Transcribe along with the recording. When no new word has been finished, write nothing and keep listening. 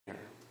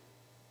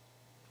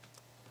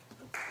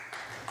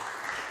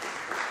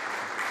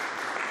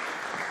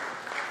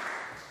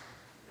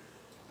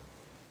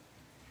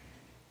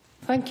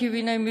Thank you.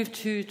 We now move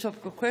to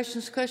topical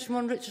questions. Question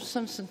 1, Richard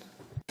Simpson.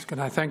 Can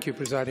I thank you,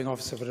 Presiding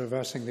Officer, for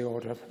reversing the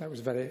order? That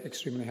was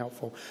extremely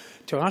helpful.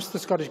 To ask the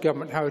Scottish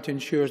Government how it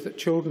ensures that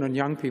children and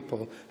young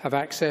people have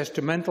access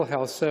to mental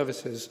health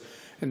services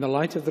in the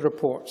light of the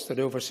reports that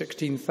over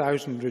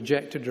 16,000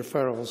 rejected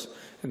referrals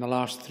in the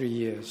last 3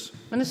 years.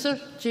 Minister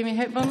Jamie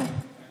Hepburn.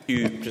 Thank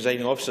you,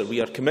 Presiding Officer.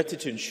 We are committed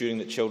to ensuring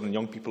that children and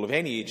young people of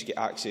any age get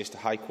access to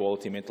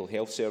high-quality mental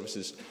health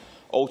services.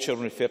 All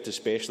children referred to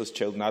specialist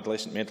child and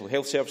adolescent mental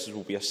health services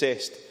will be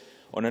assessed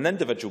on an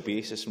individual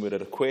basis, and where a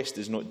request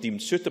is not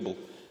deemed suitable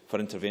for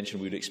intervention,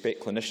 we would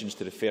expect clinicians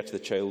to refer to the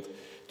child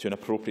to an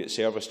appropriate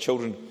service.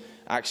 Children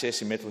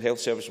accessing mental health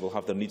services will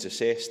have their needs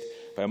assessed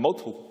by a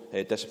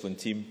multiple-discipline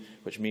team,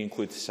 which may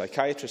include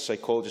psychiatrists,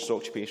 psychologists,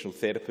 occupational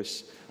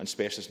therapists and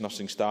specialist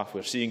nursing staff. We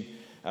are seeing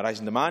a rise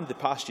in demand. The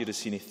past year has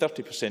seen a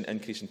 30%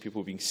 increase in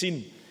people being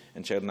seen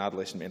in child and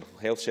adolescent mental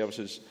health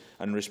services,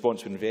 and in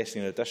response we are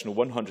investing an additional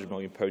 £100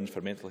 million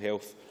for mental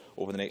health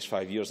over the next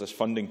 5 years. This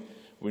funding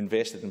we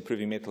invested in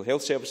improving mental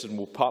health services and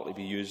will partly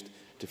be used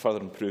to further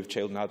improve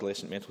child and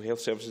adolescent mental health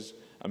services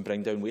and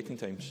bring down waiting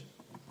times.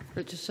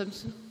 Richard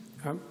Simpson.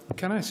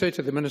 Can I say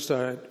to the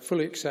Minister, I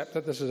fully accept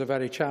that this is a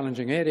very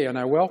challenging area, and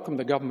I welcome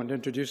the Government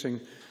introducing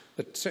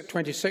the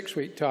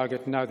 26-week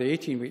target and now the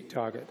 18-week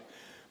target.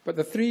 But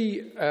the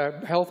three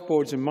health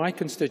boards in my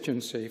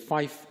constituency,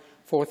 Fife,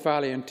 Forth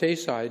Valley and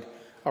Tayside,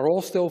 are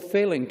all still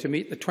failing to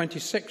meet the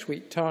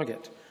 26-week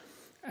target.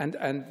 And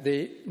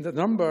the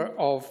number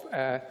of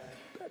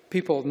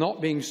people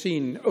not being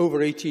seen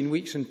over 18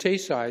 weeks in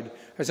Tayside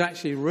has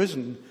actually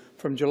risen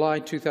from July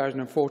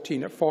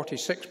 2014 at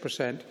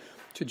 46%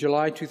 to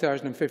July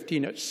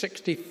 2015 at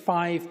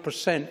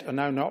 65% are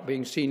now not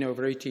being seen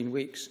over 18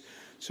 weeks.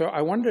 So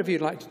I wonder if you'd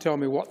like to tell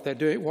me what they're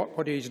doing,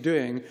 what he's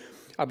doing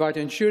about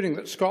ensuring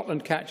that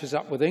Scotland catches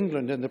up with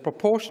England in the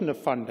proportion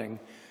of funding.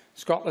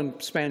 Scotland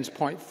spends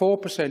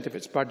 0.4% of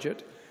its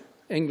budget,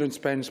 England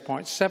spends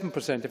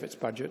 0.7% of its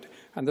budget,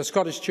 and the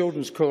Scottish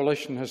Children's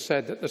Coalition has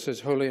said that this is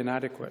wholly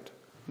inadequate.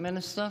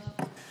 Minister.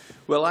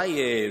 Well,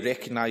 I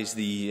recognise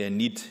the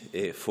need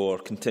for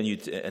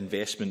continued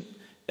investment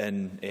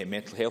in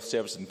mental health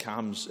services and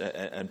CAMHS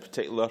in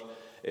particular.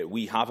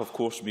 We have, of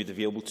course, made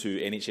available to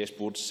NHS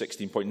boards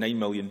 £16.9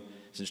 million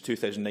since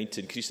 2009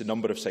 to increase the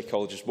number of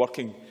psychologists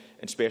working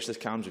in specialist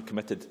CAMHS. We've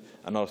committed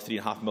another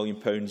 £3.5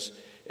 million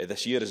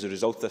this year. As a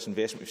result of this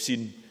investment, we've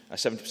seen a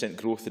 70%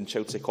 growth in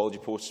child psychology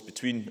posts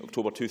between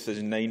October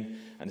 2009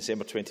 and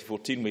December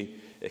 2014.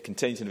 We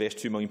continue to invest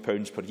 £2 million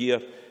per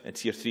year in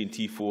Tier 3 and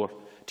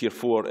Tier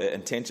 4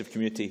 intensive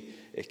community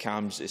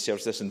CAMHS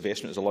services. This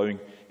investment is allowing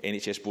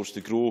NHS boards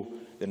to grow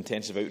their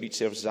intensive outreach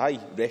services. I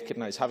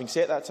recognise, having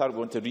set that target, we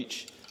want to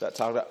reach that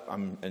target.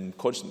 I'm in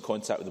constant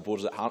contact with the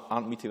boards that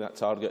aren't meeting that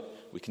target.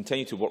 We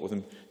continue to work with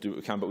them, do what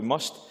we can, but we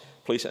must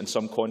place it in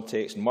some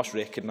context and must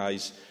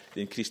recognise the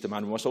increased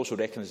demand. We must also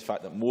recognise the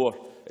fact that more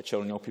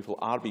children and young people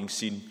are being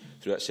seen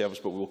through that service,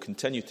 but we will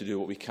continue to do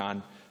what we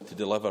can to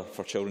deliver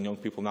for children and young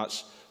people. And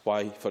that's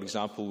why, for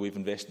example, we've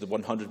invested the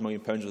 £100 million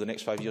over the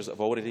next 5 years that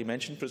I've already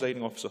mentioned,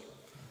 Presiding Officer.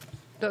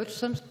 Dr.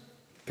 Simpson.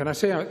 Can I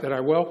say that I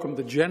welcome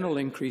the general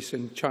increase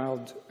in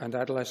child and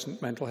adolescent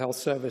mental health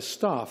service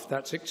staff?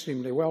 That's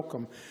extremely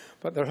welcome.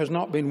 But there has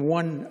not been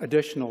one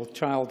additional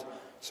child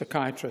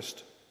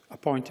psychiatrist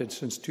appointed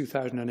since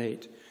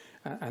 2008.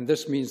 And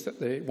this means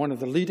that one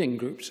of the leading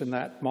groups in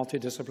that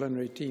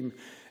multidisciplinary team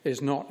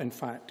is not, in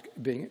fact,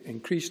 being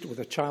increased, with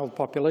a child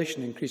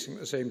population increasing at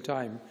the same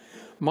time.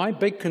 My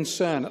big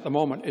concern at the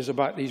moment is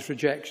about these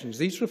rejections.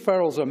 These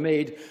referrals are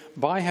made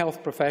by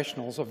health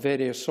professionals of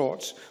various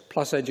sorts,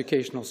 plus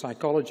educational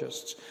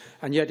psychologists.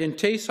 And yet in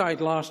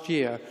Tayside last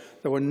year,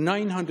 there were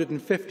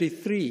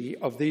 953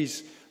 of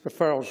these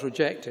referrals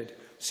rejected,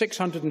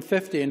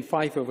 650 in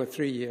Fife over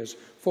 3 years,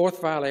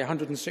 Forth Valley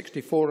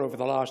 164 over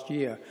the last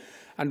year.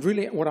 And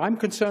really what I'm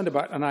concerned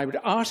about, and I would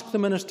ask the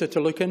Minister to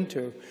look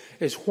into,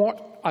 is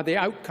what are the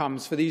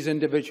outcomes for these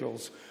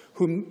individuals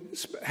whom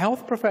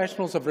health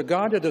professionals have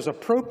regarded as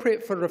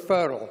appropriate for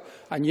referral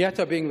and yet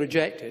are being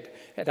rejected.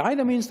 It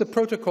either means the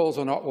protocols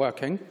are not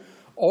working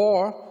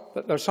or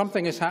that there's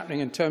something is happening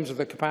in terms of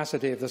the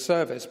capacity of the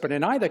service. But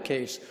in either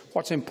case,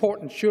 what's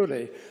important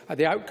surely are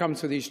the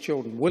outcomes for these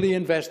children. Will he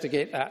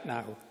investigate that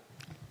now?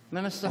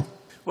 Minister.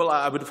 Well,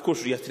 I would of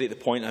course reiterate the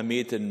point I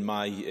made in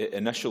my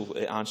initial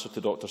answer to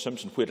Dr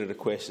Simpson. Where a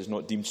request is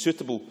not deemed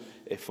suitable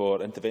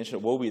for intervention,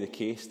 it will be the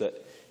case that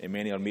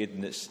many are made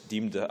and it's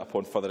deemed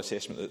upon further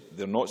assessment that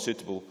they're not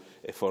suitable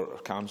for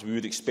CAMHS. We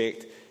would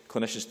expect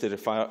clinicians to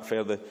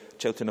refer the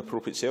child to an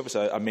appropriate service.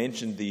 I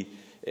mentioned the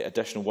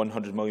additional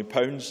 £100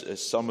 million.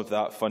 Some of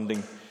that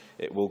funding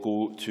will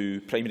go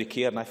to primary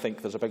care, and I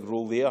think there's a big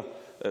role there,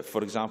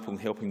 for example, in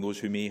helping those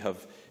who may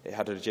have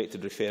had a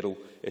rejected referral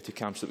to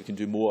CAMHS, so that we can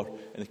do more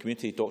in the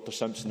community. Dr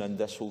Simpson and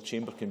this whole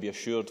chamber can be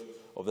assured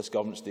of this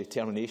government's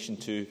determination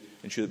to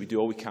ensure that we do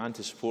all we can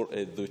to support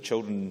the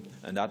children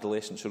and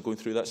adolescents who are going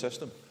through that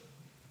system.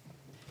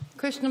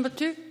 Question number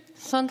 2,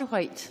 Sandra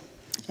White.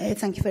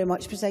 Thank you very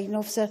much, Presiding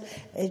Officer.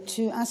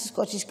 To ask the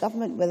Scottish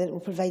Government whether it will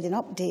provide an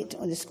update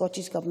on the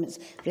Scottish Government's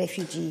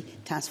refugee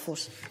task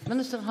force.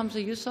 Minister Hamza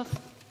Yousaf.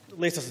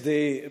 Later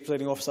today,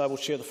 Presiding Officer, I will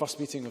chair the first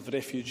meeting of the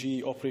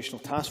Refugee Operational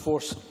Task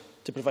Force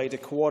to provide a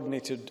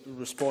coordinated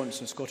response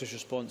and Scottish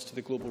response to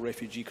the global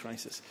refugee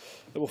crisis.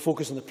 It will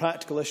focus on the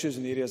practical issues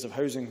in the areas of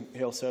housing,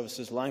 health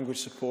services, language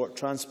support,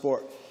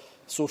 transport,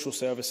 social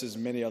services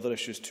and many other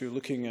issues too,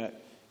 looking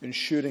at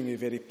ensuring a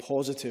very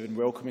positive and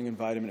welcoming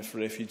environment for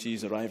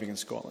refugees arriving in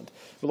Scotland.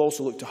 We'll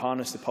also look to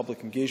harness the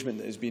public engagement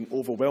that has been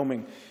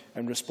overwhelming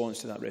in response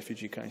to that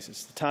refugee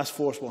crisis. The task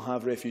force will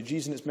have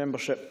refugees in its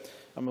membership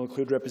and will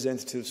include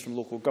representatives from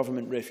local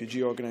government,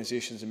 refugee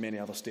organisations and many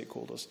other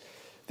stakeholders.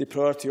 The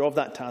priority of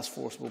that task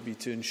force will be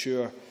to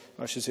ensure,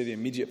 or I should say the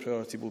immediate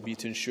priority will be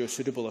to ensure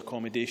suitable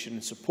accommodation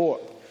and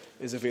support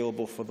is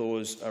available for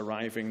those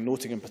arriving,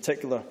 noting in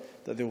particular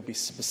that there will be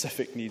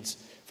specific needs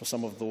for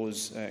some of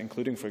those,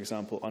 including, for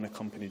example,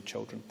 unaccompanied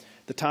children.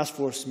 The task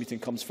force meeting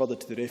comes further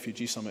to the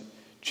Refugee Summit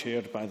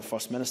chaired by the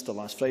First Minister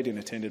last Friday and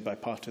attended by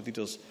party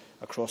leaders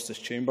across this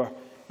chamber,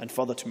 and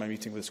further to my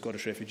meeting with the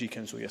Scottish Refugee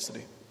Council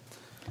yesterday.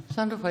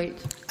 Sandra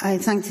White. I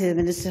thank the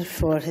Minister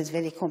for his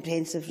very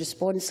comprehensive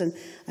response, and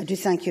I do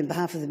thank you on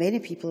behalf of the many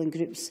people and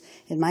groups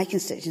in my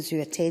constituency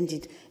who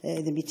attended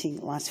the meeting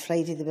last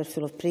Friday. They were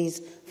full of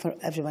praise for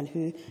everyone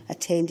who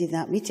attended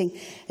that meeting.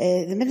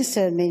 The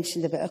Minister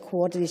mentioned about a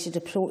coordinated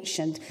approach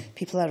and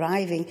people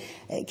arriving.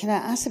 Can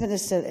I ask the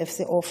Minister if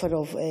the offer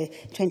of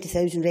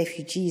 20,000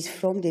 refugees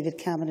from David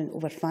Cameron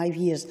over 5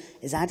 years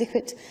is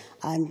adequate,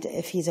 and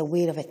if he is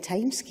aware of a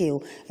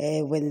timescale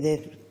when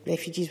the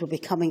refugees will be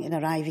coming and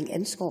arriving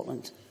in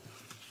Scotland?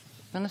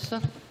 Minister.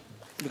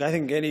 Look, I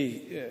think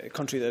any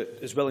country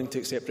that is willing to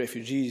accept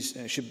refugees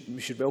we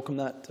should welcome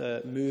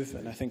that move,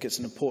 and I think it's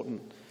an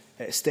important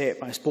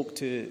step. I spoke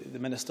to the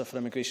Minister for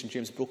Immigration,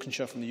 James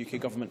Brokenshire, from the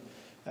UK Government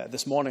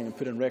this morning and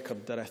put on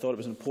record that I thought it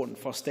was an important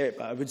first step.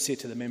 But I would say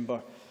to the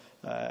member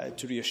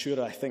to reassure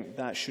her, I think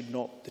that should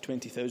not, the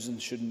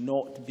 20,000 should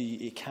not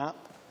be a cap,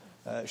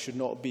 should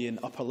not be an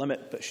upper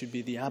limit, but should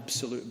be the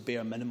absolute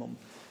bare minimum.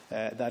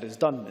 That is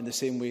done. In the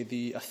same way,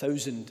 the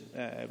 1,000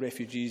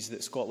 refugees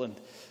that Scotland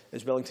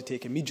is willing to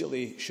take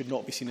immediately should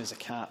not be seen as a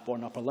cap or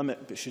an upper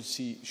limit, but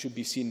should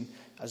be seen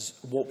as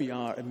what we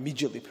are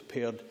immediately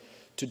prepared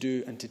to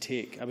do and to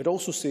take. I would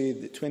also say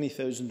that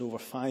 20,000 over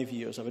 5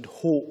 years, I would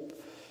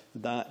hope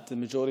that the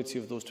majority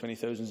of those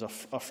 20,000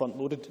 are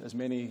front-loaded, as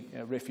many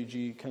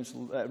refugee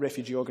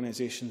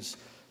organisations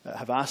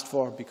have asked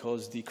for,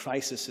 because the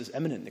crisis is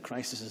imminent, the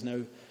crisis is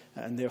now,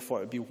 and therefore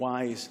it would be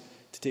wise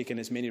to take in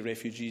as many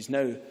refugees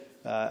now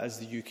as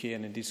the UK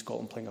and indeed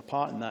Scotland playing a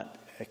part in that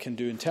can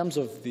do. In terms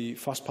of the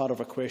first part of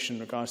our question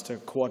in regards to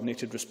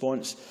coordinated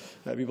response,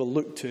 we will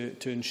look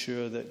to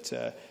ensure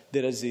that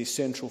there is a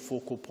central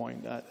focal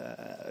point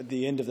at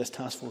the end of this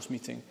task force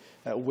meeting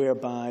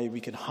whereby we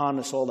can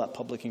harness all that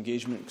public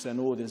engagement, because I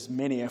know there's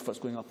many efforts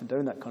going up and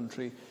down that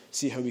country,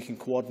 see how we can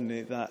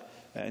coordinate that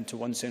into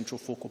one central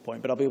focal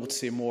point. But I'll be able to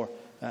say more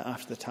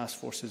after the task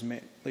force is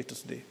met later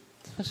today.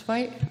 Ms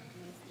White.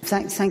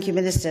 Thank you,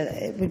 Minister.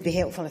 It would be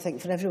helpful, I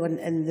think, for everyone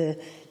in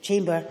the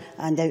chamber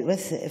and out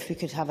with it if we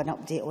could have an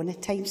update on a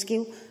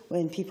timescale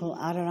when people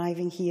are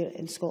arriving here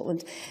in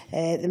Scotland.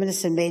 The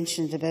Minister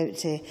mentioned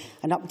about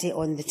an update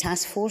on the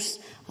task force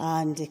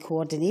and the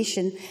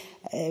coordination.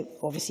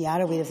 Obviously, you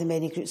are aware of the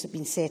many groups that have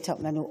been set up,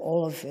 and I know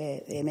all of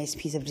the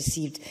MSPs have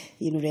received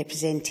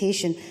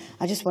representation.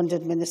 I just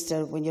wondered,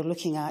 Minister, when you're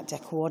looking at a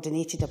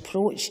coordinated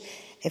approach,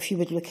 if you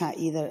would look at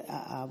either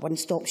a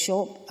one-stop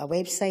shop, a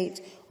website,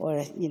 or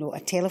a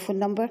telephone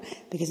number,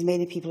 because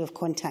many people have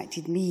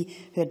contacted me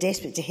who are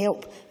desperate to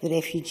help the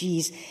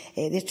refugees.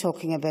 They're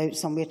talking about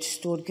somewhere to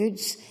store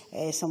goods,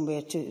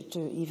 somewhere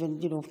to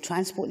even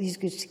transport these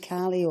goods to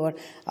Cali or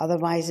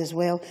otherwise as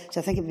well. So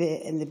I think it would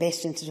be in the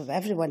best interest of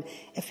everyone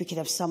if we could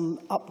have some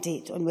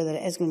update on whether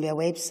it is going to be a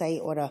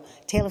website or a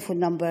telephone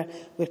number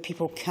where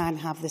people can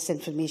have this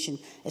information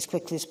as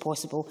quickly as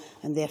possible,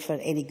 and therefore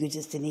any goods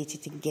that's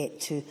donated can get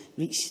to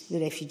reach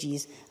the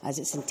refugees as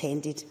it's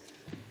intended.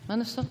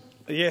 Minister.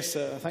 Yes,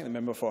 I thank the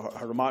member for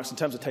her remarks. In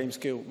terms of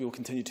timescale, we will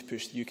continue to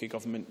push the UK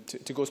Government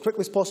to go as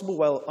quickly as possible,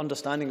 while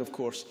understanding, of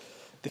course,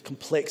 the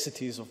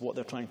complexities of what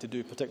they're trying to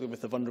do, particularly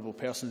with the Vulnerable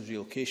Persons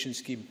Relocation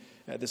Scheme.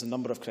 There's a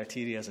number of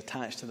criteria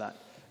attached to that,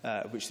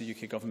 which the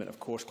UK Government, of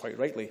course, quite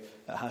rightly,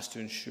 has to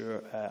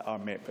ensure are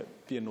met. But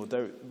be in no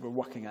doubt, we're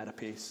working at a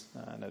pace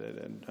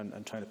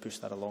and trying to push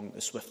that along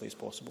as swiftly as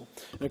possible.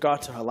 In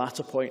regard to her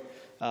latter point,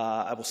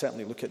 I will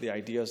certainly look at the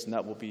ideas, and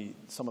that will be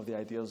some of the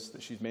ideas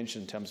that she's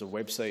mentioned in terms of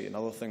website and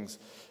other things.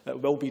 It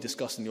will be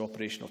discussed in the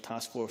operational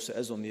task force. It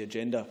is on the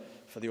agenda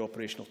for the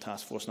operational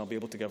task force, and I'll be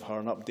able to give her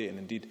an update, and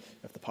indeed,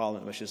 if the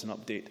Parliament wishes an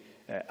update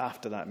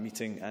after that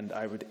meeting. And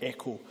I would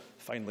echo,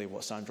 finally,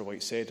 what Sandra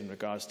White said in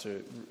regards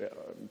to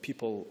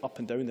people up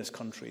and down this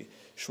country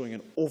showing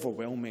an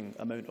overwhelming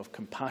amount of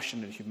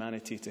compassion and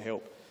humanity to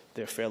help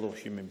their fellow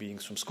human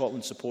beings. From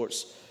Scotland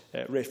supports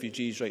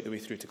refugees right the way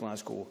through to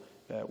Glasgow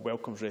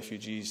welcomes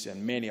refugees,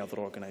 and many other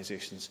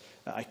organisations.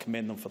 I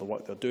commend them for the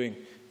work they're doing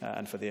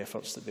and for the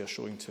efforts that they're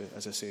showing to,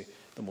 as I say,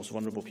 the most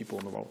vulnerable people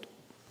in the world.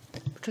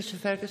 Patricia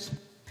Ferguson.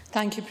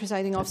 Thank you,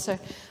 Presiding Officer.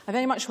 I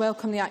very much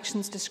welcome the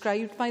actions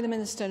described by the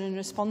Minister in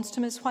response to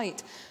Ms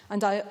White,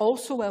 and I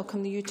also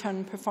welcome the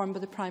U-turn performed by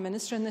the Prime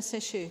Minister on this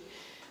issue.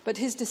 But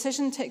his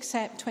decision to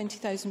accept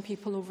 20,000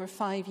 people over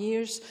 5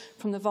 years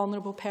from the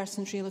Vulnerable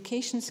Persons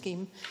Relocation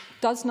Scheme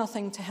does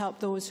nothing to help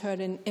those who are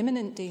in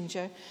imminent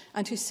danger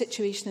and whose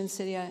situation in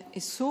Syria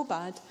is so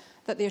bad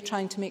that they are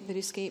trying to make their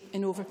escape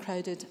in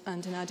overcrowded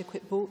and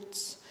inadequate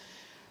boats.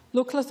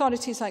 Local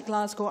authorities like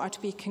Glasgow are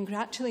to be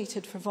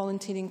congratulated for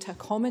volunteering to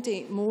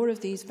accommodate more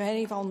of these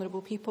very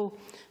vulnerable people,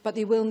 but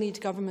they will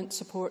need government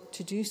support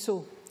to do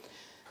so.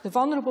 The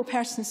Vulnerable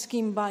Persons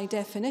Scheme, by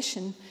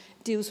definition,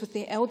 deals with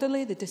the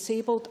elderly, the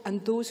disabled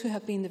and those who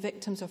have been the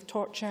victims of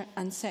torture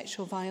and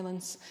sexual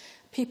violence,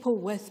 people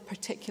with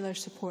particular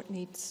support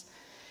needs.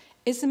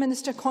 Is the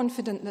Minister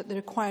confident that the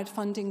required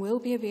funding will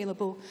be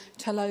available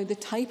to allow the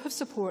type of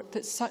support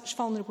that such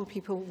vulnerable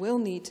people will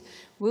need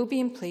will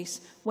be in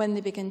place when they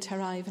begin to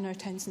arrive in our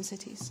towns and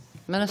cities?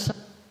 Minister.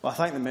 Well, I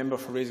thank the member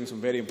for raising some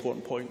very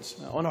important points.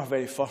 On our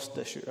very first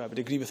issue, I would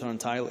agree with her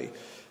entirely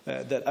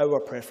that our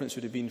preference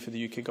would have been for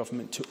the UK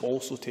Government to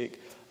also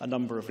take a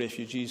number of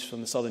refugees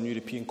from the southern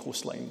European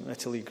coastline,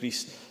 Italy,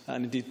 Greece,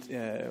 and indeed,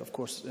 of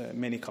course,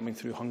 many coming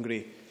through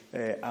Hungary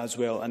as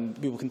well, and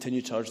we will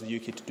continue to urge the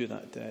UK to do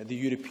that. The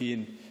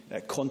European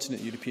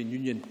continent, European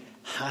Union,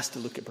 has to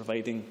look at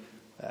providing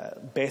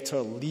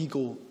better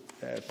legal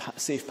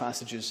safe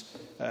passages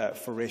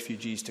for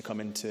refugees to come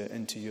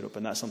into Europe,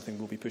 and that's something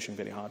we'll be pushing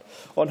very hard.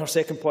 On her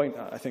second point,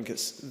 I think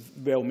it's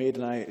well made,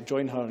 and I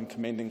join her in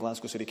commending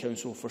Glasgow City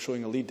Council for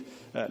showing a lead,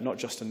 not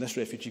just in this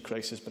refugee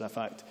crisis, but in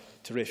fact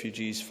to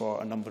refugees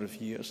for a number of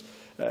years.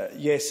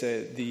 Yes,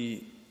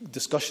 the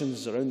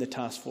discussions around the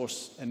task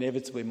force,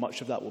 inevitably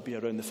much of that will be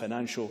around the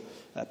financial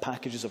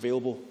packages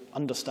available,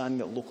 understanding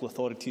that local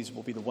authorities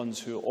will be the ones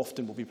who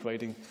often will be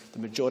providing the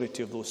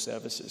majority of those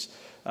services.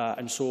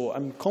 And so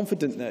I'm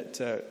confident that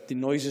the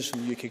noises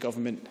from the UK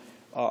Government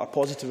are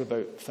positive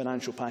about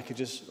financial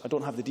packages. I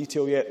don't have the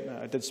detail yet.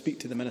 I did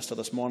speak to the Minister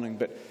this morning,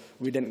 but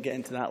we didn't get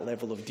into that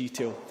level of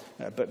detail.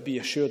 But be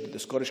assured that the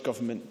Scottish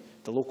Government,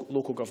 the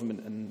local government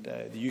and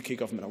the UK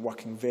Government are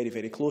working very,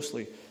 very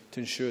closely to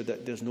ensure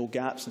that there's no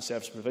gaps in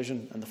service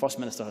provision. And the First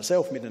Minister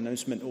herself made an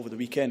announcement over the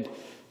weekend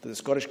that the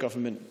Scottish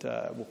Government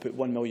will put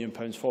 £1 million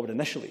forward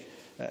initially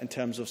in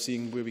terms of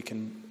seeing where we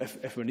can,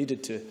 if we're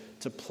needed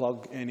to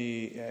plug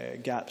any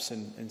gaps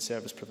in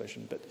service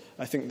provision. But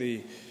I think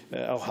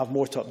I'll have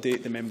more to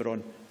update the member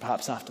on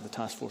perhaps after the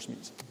task force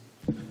meets.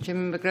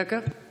 Jim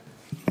McGregor.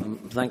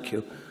 Thank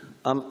you.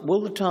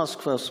 Will the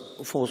task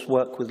force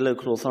work with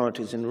local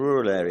authorities in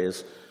rural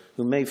areas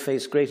who may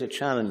face greater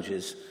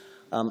challenges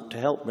to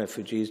help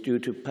refugees due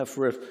to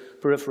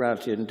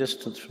peripherality and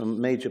distance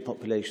from major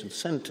population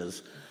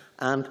centres?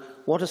 And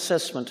what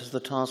assessment has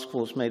the task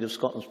force made of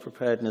Scotland's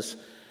preparedness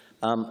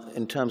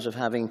in terms of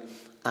having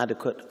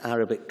adequate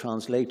Arabic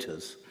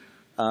translators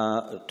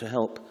to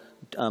help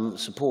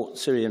support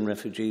Syrian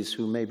refugees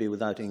who may be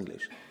without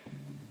English?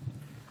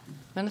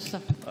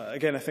 Minister.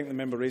 Again, I think the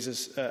member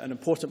raises an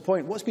important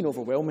point. What's been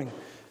overwhelming,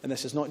 and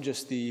this is not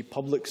just the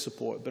public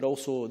support, but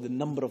also the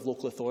number of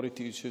local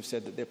authorities who have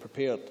said that they're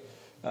prepared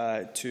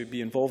to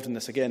be involved in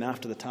this. Again,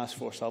 after the task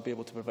force, I'll be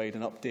able to provide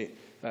an update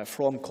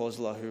from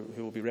COSLA,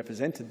 who will be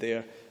represented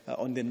there,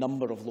 on the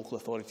number of local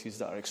authorities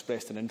that are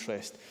expressed an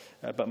interest.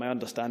 But my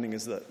understanding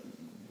is that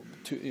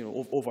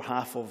over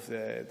half of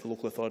the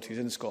local authorities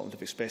in Scotland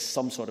have expressed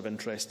some sort of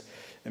interest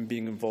in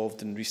being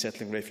involved in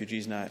resettling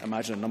refugees, and I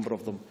imagine a number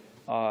of them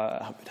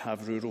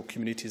have rural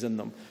communities in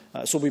them.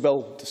 So we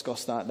will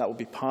discuss that. That will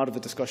be part of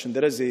the discussion.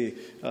 There is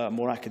a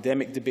more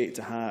academic debate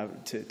to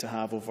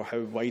have over how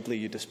widely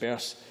you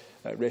disperse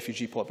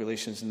refugee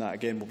populations, and that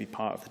again will be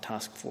part of the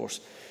task force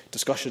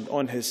discussion.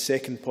 On his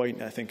second point,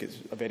 I think it's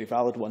a very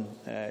valid one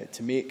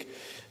to make.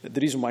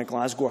 The reason why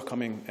Glasgow are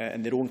coming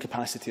in their own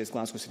capacity as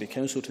Glasgow City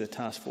Council to the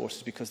task force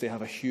is because they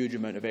have a huge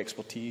amount of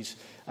expertise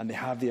and they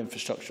have the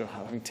infrastructure,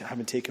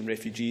 having taken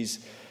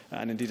refugees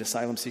and indeed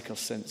asylum seekers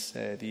since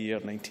the year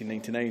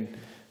 1999.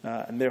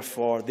 And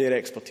therefore, their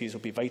expertise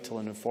will be vital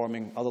in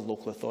informing other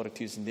local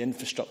authorities and the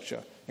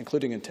infrastructure,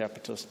 including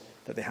interpreters,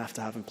 that they have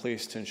to have in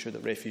place to ensure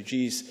that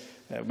refugees,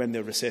 when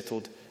they're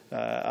resettled,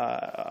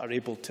 are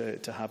able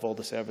to have all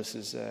the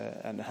services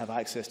and have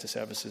access to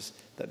services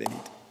that they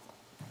need.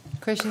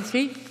 Question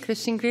 3,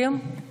 Christine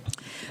Grahame.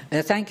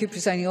 Thank you,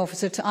 Presiding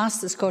Officer. To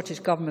ask the Scottish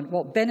Government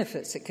what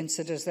benefits it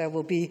considers there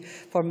will be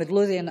for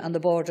Midlothian and the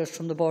Borders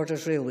from the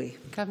Borders Railway.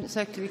 Cabinet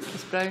Secretary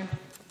Chris Brown.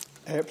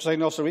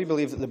 Presiding Officer, we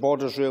believe that the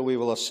Borders Railway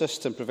will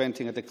assist in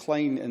preventing a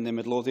decline in the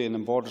Midlothian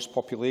and Borders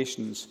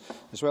populations,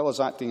 as well as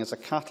acting as a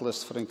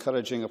catalyst for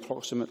encouraging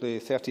approximately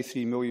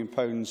 £33 million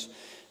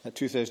at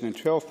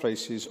 2012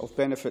 prices of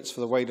benefits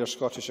for the wider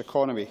Scottish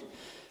economy.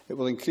 It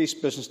will increase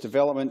business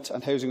development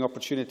and housing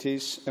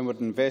opportunities,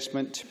 inward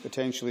investment,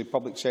 potentially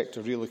public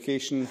sector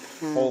relocation,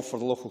 all for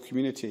the local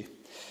community.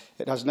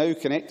 It has now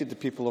connected the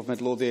people of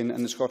Midlothian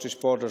and the Scottish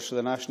borders to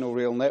the national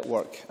rail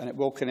network, and it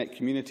will connect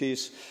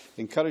communities,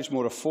 encourage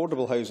more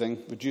affordable housing,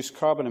 reduce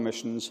carbon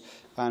emissions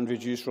and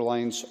reduce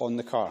reliance on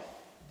the car.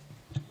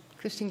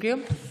 Christine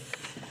Grahame.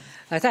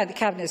 I thank the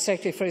Cabinet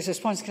Secretary for his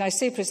response. Can I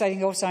say,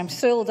 Presiding Officer, I'm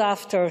thrilled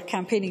after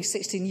campaigning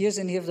 16 years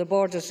in here of the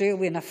Borders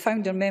Railway and a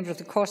founder member of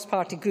the Cross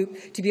Party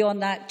Group to be on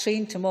that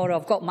train tomorrow.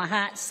 I've got my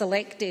hat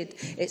selected.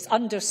 It's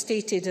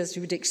understated as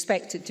you would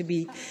expect it to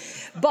be.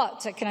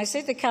 But can I say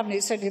to the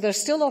Cabinet Secretary, there are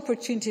still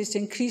opportunities to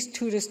increase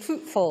tourist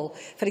footfall.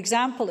 For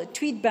example, at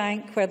Tweed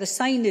Bank, where the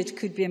signage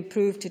could be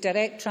improved to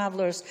direct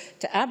travellers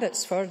to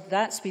Abbotsford,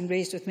 that's been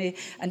raised with me,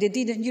 and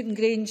indeed at Newton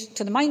Grange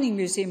to the Mining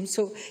Museum.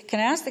 So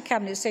can I ask the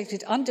Cabinet Secretary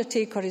to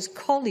undertake, or his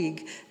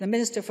colleague, the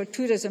Minister for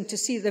Tourism, to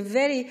see the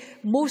very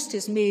most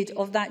is made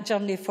of that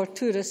journey for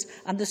tourists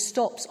and the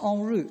stops en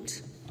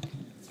route?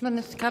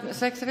 Minister, Cabinet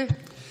Secretary.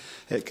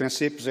 Can I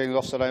say, Presiding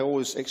Officer, I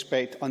always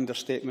expect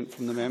understatement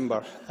from the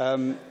member.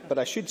 But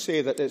I should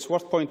say that it's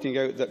worth pointing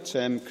out that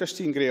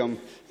Christine Grahame,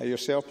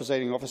 yourself,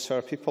 Presiding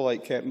Officer, people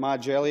like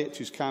Madge Elliott,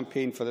 who's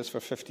campaigned for this for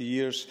 50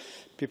 years,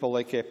 people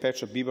like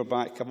Petra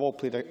Bieberback have all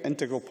played an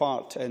integral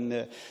part in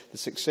the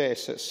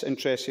success. It's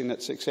interesting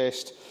that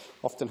success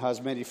often has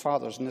many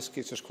fathers. In this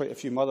case, there's quite a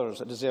few mothers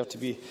that deserve to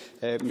be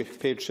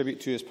paid tribute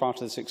to as part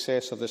of the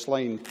success of this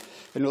line.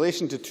 In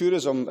relation to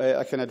tourism,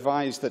 I can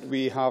advise that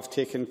we have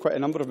taken quite a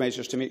number of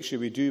measures to make sure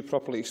we do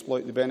properly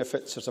exploit the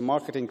benefits. There's a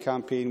marketing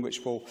campaign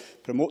which will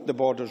promote the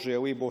Borders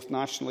Railway, both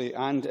nationally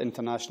and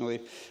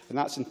internationally, and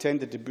that's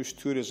intended to boost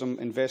tourism,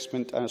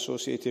 investment and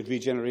associated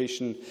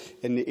regeneration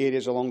in the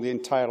areas along the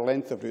entire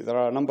length of route. There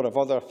are a number of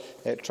other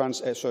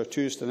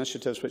tourist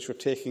initiatives which we're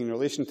taking in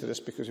relation to this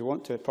because we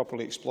want to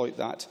properly exploit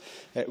that.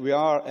 We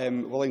are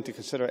willing to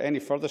consider any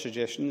further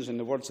suggestions. In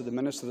the words of the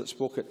Minister that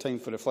spoke at Time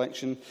for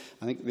Reflection,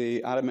 I think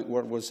the Aramaic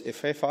word was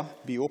ifefa,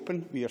 be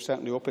open. We are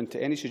certainly open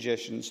to any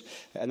suggestions,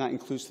 and that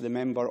includes to the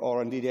member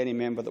or indeed any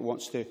member that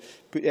wants to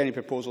put any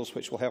proposals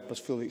which will help us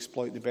fully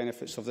exploit the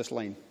benefits of this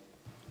line.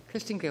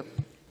 Christine Grahame.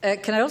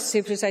 Can I also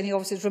say, Presiding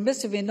Officer, it's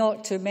remiss of me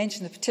not to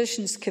mention the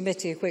Petitions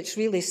Committee, which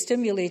really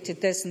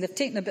stimulated this, and they've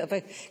taken a bit of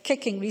a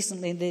kicking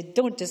recently, and they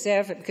don't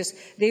deserve it because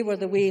they were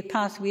the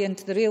pathway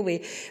into the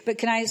railway. But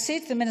can I say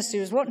to the Minister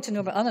who is wanting to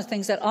know about other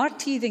things, there are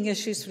teething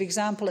issues, for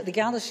example, at the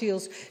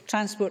Galashiels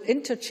Transport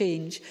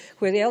Interchange,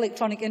 where the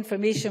electronic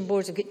information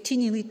boards have got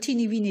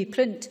teeny-weeny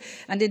print,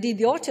 and indeed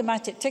the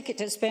automatic ticket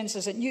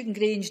dispensers at Newton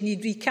Grange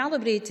need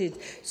recalibrated,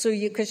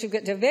 because you've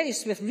got to have very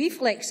swift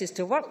reflexes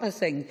to work the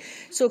thing.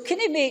 So can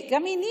you make,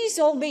 these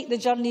all make the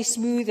journey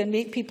smooth and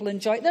make people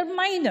enjoy it. They're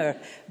minor,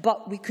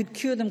 but we could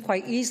cure them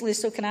quite easily.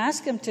 So can I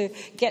ask him to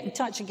get in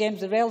touch again with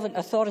the relevant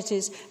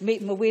authorities, make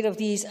them aware of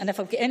these, and if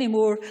I've got any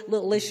more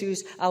little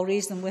issues, I'll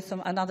raise them with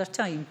them another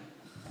time.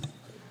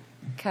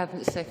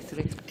 Cabinet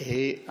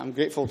Secretary. I'm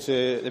grateful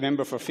to the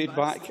member for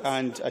feedback,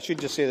 and I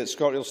should just say that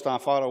ScotRail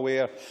staff are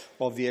aware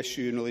of the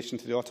issue in relation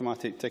to the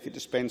automatic ticket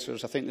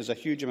dispensers. I think there's a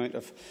huge amount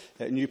of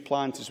new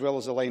plant as well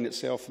as the line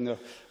itself, and there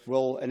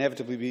will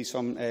inevitably be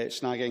some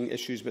snagging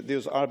issues, but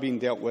those are being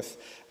dealt with,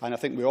 and I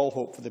think we all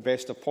hope for the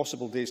best of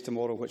possible days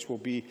tomorrow, which will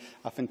be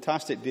a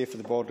fantastic day for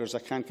the borders. I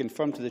can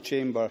confirm to the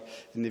Chamber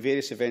in the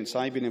various events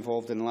I've been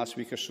involved in the last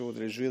week or so,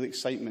 there is real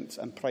excitement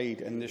and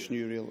pride in this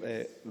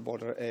new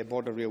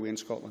border railway in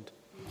Scotland.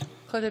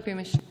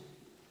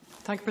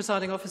 Thank you,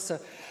 Presiding Officer.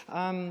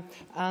 And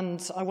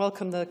I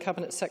welcome the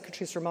Cabinet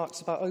Secretary's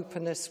remarks about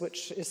openness,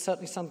 which is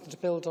certainly something to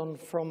build on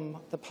from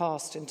the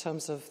past in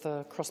terms of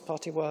the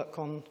cross-party work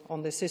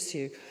on this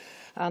issue.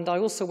 And I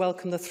also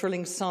welcome the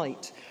thrilling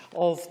sight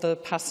of the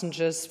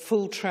passengers'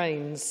 full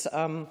trains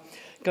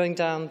going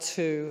down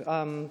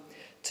to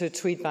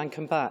Tweed Bank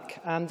and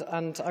back.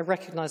 And I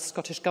recognise the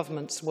Scottish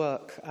Government's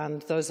work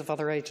and those of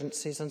other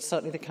agencies, and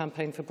certainly the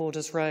Campaign for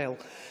Borders Rail.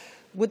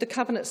 Would the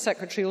Cabinet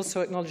Secretary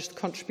also acknowledge the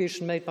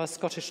contribution made by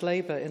Scottish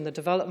Labour in the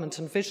development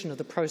and vision of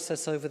the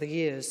process over the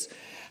years?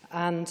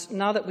 And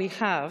now that we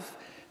have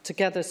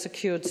together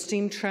secured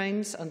steam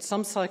trains and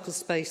some cycle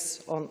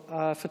space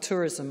for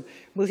tourism,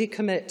 will he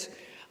commit,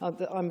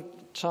 I'm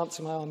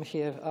chancing my arm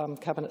here,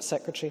 Cabinet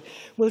Secretary,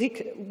 will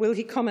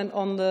he comment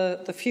on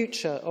the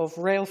future of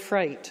rail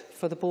freight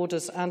for the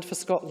borders and for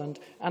Scotland,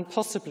 and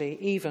possibly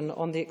even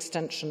on the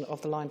extension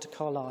of the line to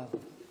Carlisle?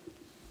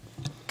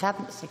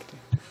 Cabinet Secretary.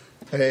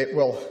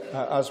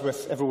 As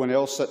with everyone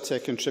else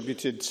that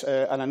contributed,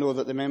 and I know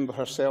that the member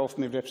herself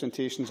made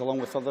representations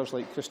along with others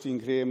like Christine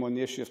Grahame on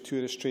the issue of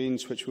tourist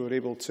trains, which we were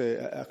able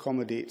to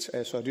accommodate.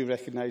 So I do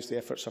recognise the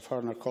efforts of her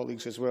and her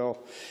colleagues as well.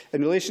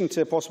 In relation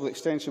to a possible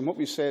extension, what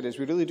we've said is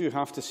we really do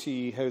have to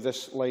see how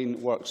this line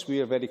works.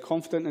 We are very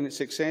confident in its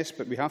success,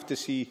 but we have to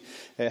see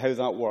how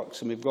that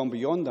works. And we've gone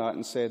beyond that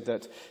and said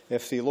that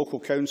if the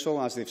local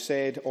council, as they've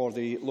said, or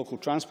the local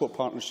transport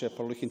partnership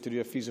are looking to do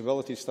a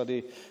feasibility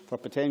study for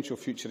potential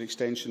future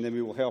extension, then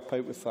we will help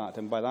out with that.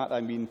 And by that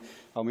I mean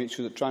I'll make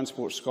sure that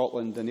Transport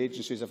Scotland and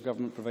agencies of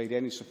government provide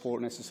any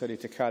support necessary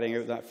to carrying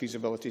out that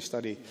feasibility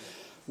study.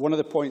 One of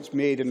the points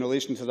made in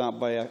relation to that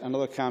by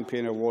another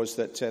campaigner was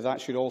that that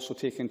should also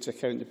take into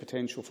account the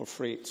potential for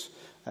freight,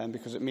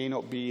 because it may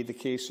not be the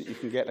case that you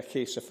can get a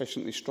case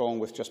sufficiently strong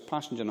with just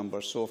passenger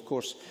numbers. So, of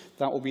course,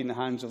 that will be in the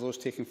hands of those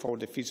taking forward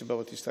the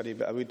feasibility study.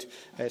 But I would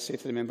say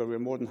to the member, we're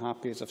more than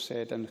happy, as I've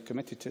said, and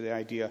committed to the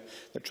idea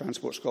that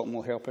Transport Scotland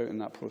will help out in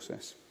that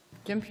process.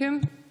 Jim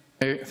Hume.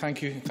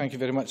 Thank you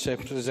very much,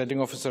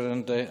 Presiding Officer,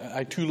 and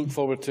I too look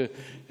forward to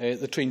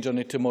the train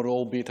journey tomorrow,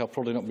 albeit I'll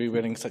probably not be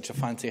wearing such a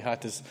fancy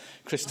hat as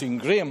Christine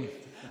Grahame.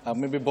 I'll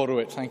maybe borrow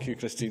it. Thank you,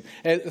 Christine.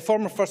 The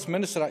former First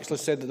Minister actually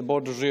said that the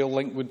Borders Rail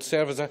link would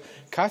serve as a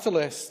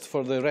catalyst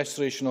for the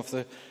restoration of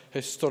the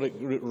historic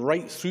route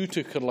right through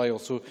to Carlisle.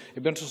 So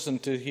it'd be interesting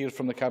to hear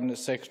from the Cabinet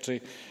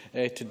Secretary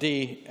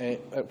today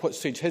at what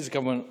stage his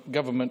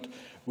government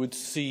would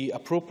see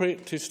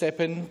appropriate to step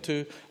in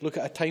to look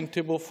at a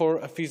timetable for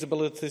a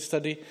feasibility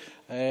study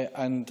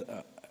and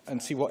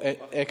see what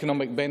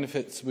economic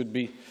benefits would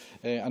be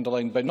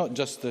underlined by not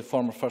just the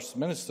former First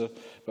Minister,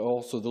 but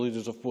also the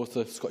leaders of both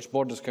the Scottish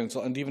Borders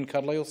Council and even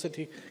Carlisle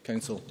City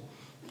Council.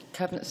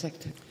 Cabinet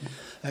Secretary.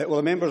 Well,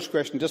 the member's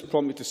question just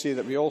prompted me to say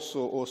that we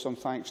also owe some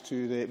thanks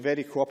to the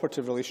very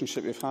cooperative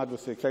relationship we've had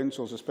with the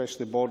councils,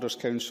 especially the Borders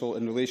Council,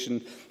 in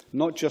relation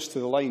not just to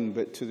the line,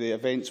 but to the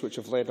events which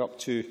have led up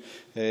to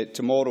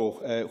tomorrow,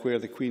 where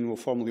the Queen will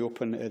formally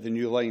open the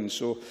new line.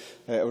 So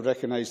I would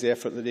recognise the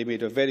effort that they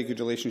made, a very good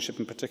relationship,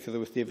 in particular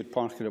with David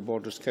Parker at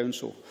Borders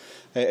Council.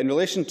 In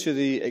relation to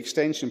the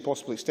extension,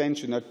 possible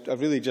extension, I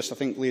really just, I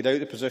think, laid out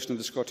the position of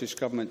the Scottish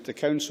Government. The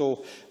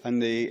Council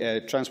and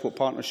the Transport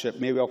Partnership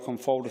may well come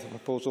forward with a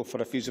proposal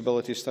for a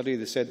feasibility study.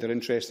 They said they're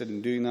interested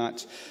in doing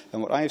that.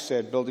 And what I've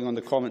said, building on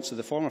the comments of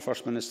the former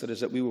First Minister,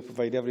 is that we will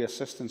provide every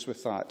assistance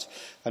with that.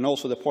 And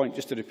also the point,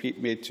 just to repeat,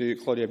 made to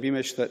Claudia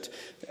Beamish, that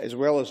as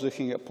well as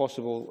looking at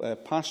possible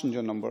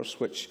passenger numbers,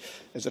 which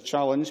is a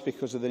challenge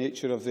because of the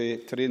nature of the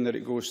terrain that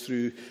it goes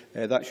through,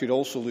 that should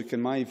also look,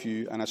 in my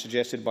view, and as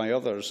suggested by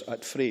others,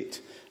 at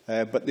freight.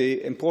 But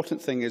the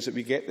important thing is that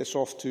we get this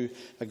off to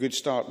a good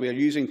start. We are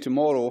using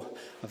tomorrow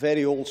a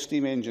very old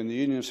steam engine, the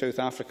Union of South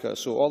Africa,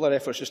 so all our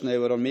efforts just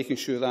now are on making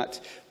sure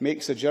that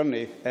makes the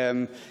journey.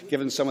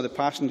 Given some of the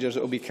passengers it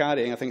will be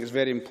carrying, I think it's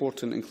very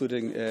important,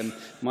 including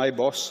my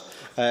boss.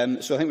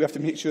 So I think we have to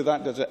make sure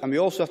that does it. And we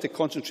also have to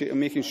concentrate on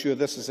making sure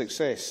this is a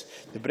success.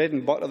 The bread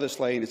and butter of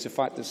this line is the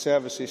fact that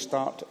services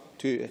start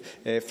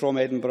from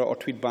Edinburgh or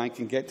Tweedbank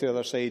and get to the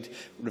other side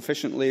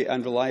efficiently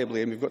and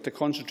reliably, and we've got to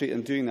concentrate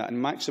on doing that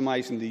and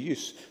maximising the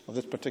use of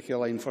this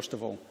particular line first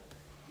of all.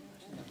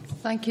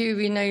 Thank you.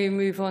 We now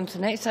move on to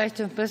the next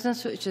item of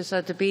business, which is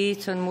a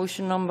debate on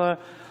motion number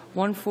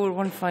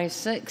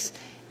 14156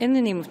 in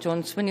the name of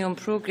John Swinney on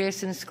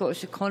progress in the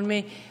Scottish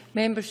economy.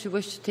 Members who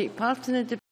wish to take part in the debate